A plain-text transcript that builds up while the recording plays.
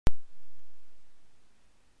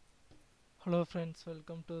Hello friends,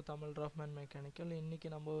 welcome to Tamil draughtsman mechanical. இன்றைக்கி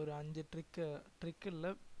நம்ம ஒரு 5 ட்ரிக்கில்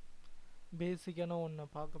பேசிக்கான ஒன்று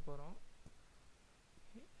பார்க்க போகிறோம்.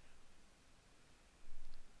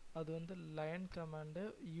 அது வந்து லைன் கமாண்டு,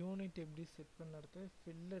 யூனிட் எப்படி செட் பண்ணுறது,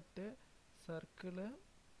 ஃபில்லட்டு, சர்க்கிளு,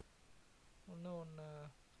 ஒன்று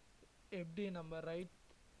எப்படி நம்ம ரைட்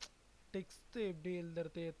டெக்ஸ்ட்டு எப்படி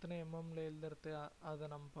எழுதுறது, எத்தனை எம்எம்ல எழுதுறது,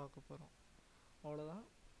 அதை நம்ம பார்க்க போகிறோம். அவ்வளோதான்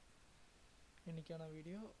இன்றைக்கான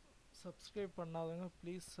வீடியோ. சப்ஸ்கிரைப் பண்ணாதவங்க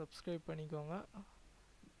ப்ளீஸ் சப்ஸ்கிரைப் பண்ணிக்கோங்க.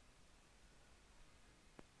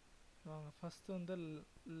 வாங்க ஃபஸ்ட்டு வந்து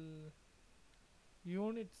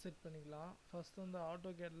யூனிட் செட் பண்ணிக்கலாம். ஃபஸ்ட்டு வந்து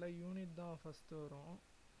AutoCADல யூனிட் தான் ஃபஸ்ட்டு வரும்.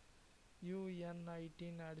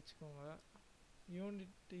 UNITன்னு அடிச்சுக்கோங்க.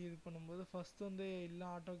 யூனிட் இது பண்ணும்போது ஃபஸ்ட்டு வந்து எல்லா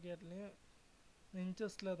AutoCADலேயும்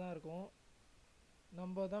இன்ச்சஸில் தான் இருக்கும்.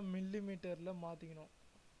 நம்ம தான் மில்லிமீட்டரில் மாற்றிக்கணும்.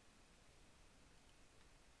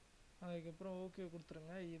 அதுக்கப்புறம் ஓகே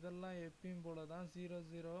கொடுத்துருங்க. இதெல்லாம் எப்பயும் போல தான்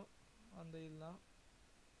 00 அந்த இதெல்லாம்.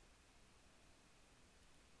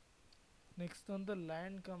 நெக்ஸ்ட் வந்து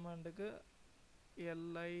லைன் கமாண்டுக்கு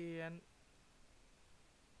LINE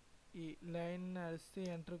லைன் அடிச்சுட்டு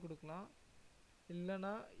என்ட்ரு கொடுக்கலாம்.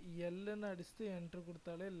 இல்லைனா எல்லுன்னு அடிச்சுட்டு என்ட்ரு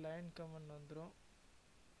கொடுத்தாலே லைன் கமாண்ட் வந்துடும்.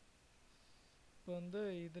 இப்போ வந்து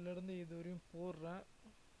இதிலேருந்து இது வரையும் போடுறேன்.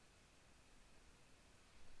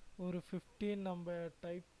 ஒரு 15 நம்ம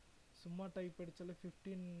சும்மா டைப் அடித்தாலே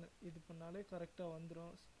 15 இது பண்ணாலே கரெக்டாக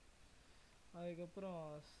வந்துடும். அதுக்கப்புறம்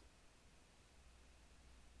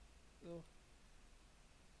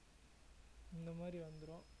இந்த மாதிரி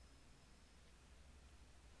வந்துடும்.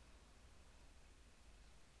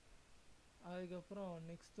 அதுக்கப்புறம்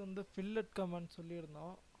நெக்ஸ்ட் வந்து ஃபில்லட் கமாண்ட்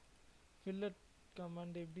சொல்லியிருந்தோம். ஃபில்லட்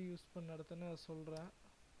கமாண்ட் எப்படி யூஸ் பண்ணுறதுன்னு சொல்கிறேன்.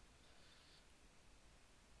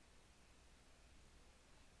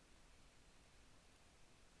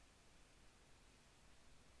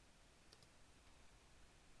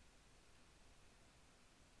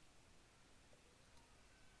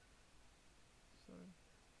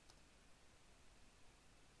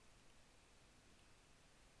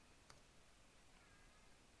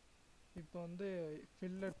 இப்போ வந்து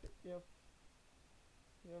ஃபில்லட் FILLET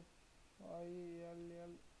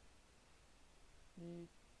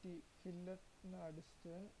ஃபில்லட்னு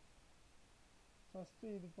அடிச்சுட்டு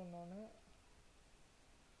ஃபஸ்ட்டு இது பண்ணோன்னே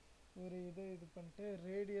ஒரு இது பண்ணிட்டு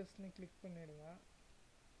ரேடியஸ்னு கிளிக் பண்ணிவிடுங்க.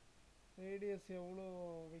 ரேடியஸ் எவ்வளோ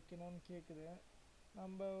வைக்கணும்னு கேட்குது.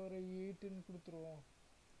 நம்ம ஒரு 8ன்னு கொடுத்துருவோம்.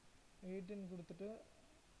 8ன்னு கொடுத்துட்டு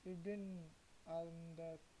இப்படின்னு அந்த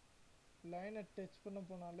லைனை டச் பண்ண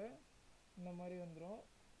போனாலே இந்த மாதிரி வந்துடும்.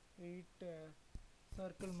 8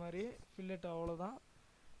 சர்க்கிள் மாதிரி ஃபில்லட். அவ்வளோதான்.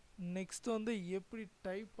 நெக்ஸ்ட் வந்து எப்படி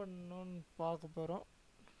டைப் பண்ணணும்னு பார்க்க போகிறோம்.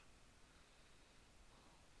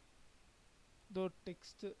 இதோ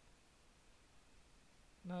டெக்ஸ்ட்டு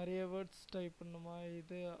நிறைய வேர்ட்ஸ் டைப் பண்ணுமா,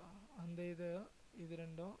 இது அந்த இது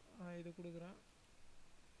ரெண்டும் நான் இது கொடுக்குறேன்.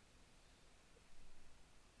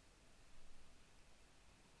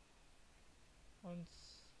 One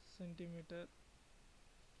centimetre.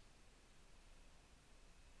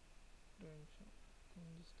 நிமிஷம்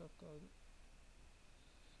கொஞ்சம் ஸ்டக் ஆகுது.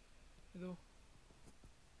 இதோ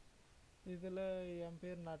இதில் என்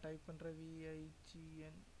பேர் நான் டைப் பண்ணுறேன், VIGNESH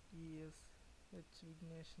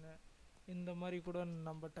விக்னேஷ்னு. இந்த மாதிரி கூட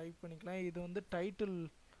நம்ம டைப் பண்ணிக்கலாம். இது வந்து டைட்டில்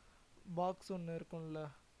பாக்ஸ் ஒன்று இருக்கும்ல,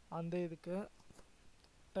 அந்த இதுக்கு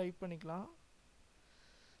டைப் பண்ணிக்கலாம்.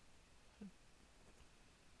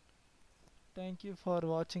 தேங்க்யூ ஃபார்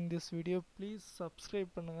வாட்சிங் திஸ் வீடியோ. ப்ளீஸ்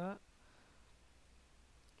சப்ஸ்கிரைப் பண்ணுங்கள்.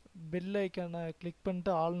 பெல் ஐக்கானை கிளிக்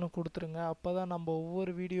பண்ணிட்டு ஆல்னு கொடுத்துருங்க. அப்போ தான் நம்ம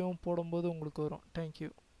ஒவ்வொரு வீடியோவும் போடும்போது உங்களுக்கு வரும். தேங்க்யூ.